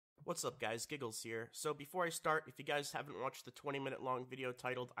What's up guys, Giggles here. So before I start, if you guys haven't watched the 20-minute long video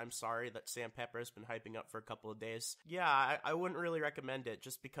titled I'm Sorry that Sam Pepper has been hyping up for a couple of days, yeah, I wouldn't really recommend it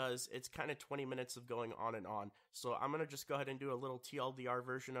just because it's kind of 20 minutes of going on and on. So I'm going to just go ahead and do a little TLDR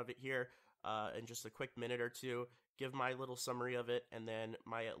version of it here in just a quick minute or two, give my little summary of it, and then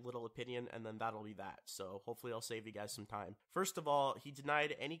my little opinion, and then that'll be that. So hopefully I'll save you guys some time. First of all, he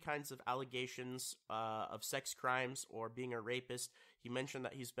denied any kinds of allegations of sex crimes or being a rapist. He mentioned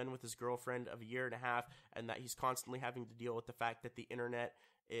that he's been with his girlfriend of a year and a half, and that he's constantly having to deal with the fact that the internet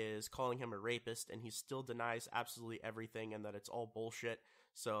is calling him a rapist, and he still denies absolutely everything and that it's all bullshit.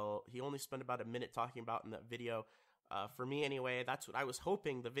 So he only spent about a minute talking about in that video. For me anyway, that's what I was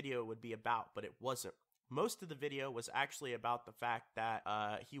hoping the video would be about, but it wasn't. Most of the video was actually about the fact that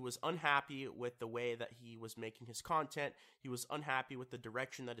he was unhappy with the way that he was making his content. He was unhappy with the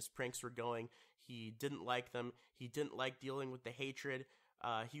direction that his pranks were going. He didn't like them. He didn't like dealing with the hatred.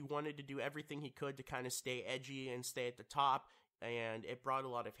 He wanted to do everything he could to kind of stay edgy and stay at the top, and it brought a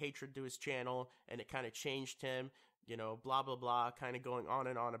lot of hatred to his channel, and it kind of changed him. You know, blah, blah, blah, kind of going on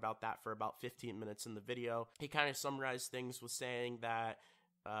and on about that for about 15 minutes in the video. He kind of summarized things with saying that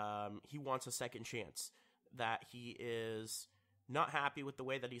he wants a second chance, that he is not happy with the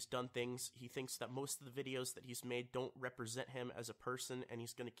way that he's done things. He thinks that most of the videos that he's made don't represent him as a person, and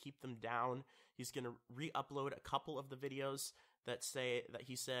he's going to keep them down. He's going to re-upload a couple of the videos that say that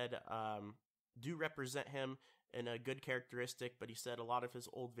he said do represent him in a good characteristic, but he said a lot of his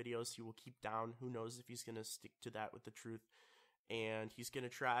old videos he will keep down. Who knows if he's going to stick to that with the truth. And he's going to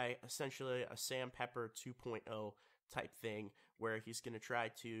try essentially a Sam Pepper 2.0 type thing, where he's going to try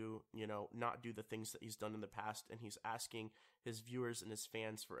to, you know, not do the things that he's done in the past, and he's asking his viewers and his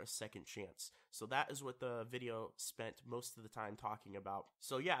fans for a second chance. So that is what the video spent most of the time talking about.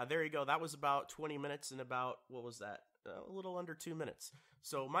 So yeah, there you go. That was about 20 minutes and about, what was that? A little under 2 minutes.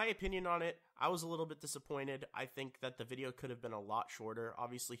 So my opinion on it, I was a little bit disappointed. I think that the video could have been a lot shorter.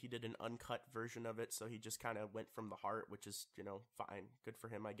 Obviously, he did an uncut version of it, so he just kind of went from the heart, which is, you know, fine. Good for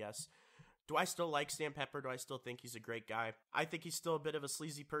him, I guess. Do I still like Sam Pepper? Do I still think he's a great guy? I think he's still a bit of a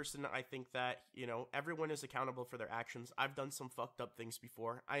sleazy person. I think that, you know, everyone is accountable for their actions. I've done some fucked up things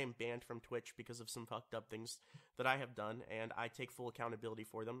before. I am banned from Twitch because of some fucked up things that I have done, and I take full accountability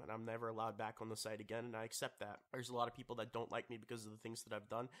for them, and I'm never allowed back on the site again, and I accept that. There's a lot of people that don't like me because of the things that I've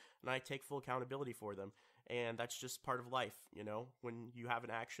done, and I take full accountability for them, and that's just part of life, you know? When you have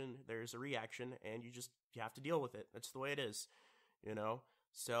an action, there's a reaction, and you have to deal with it. That's the way it is, you know?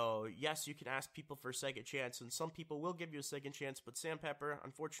 So, yes, you can ask people for a second chance, and some people will give you a second chance, but Sam Pepper,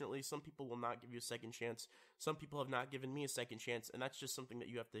 unfortunately, some people will not give you a second chance. Some people have not given me a second chance, and that's just something that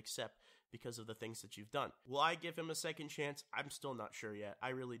you have to accept because of the things that you've done. Will I give him a second chance? I'm still not sure yet. I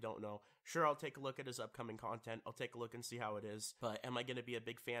really don't know. Sure, I'll take a look at his upcoming content. I'll take a look and see how it is, but am I going to be a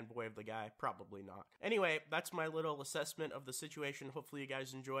big fanboy of the guy? Probably not. Anyway, that's my little assessment of the situation. Hopefully you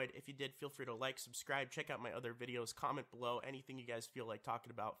guys enjoyed. If you did, feel free to like, subscribe, check out my other videos, comment below. Anything you guys feel like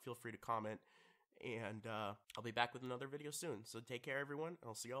talking about, feel free to comment, and I'll be back with another video soon. So take care, everyone, and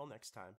I'll see you all next time.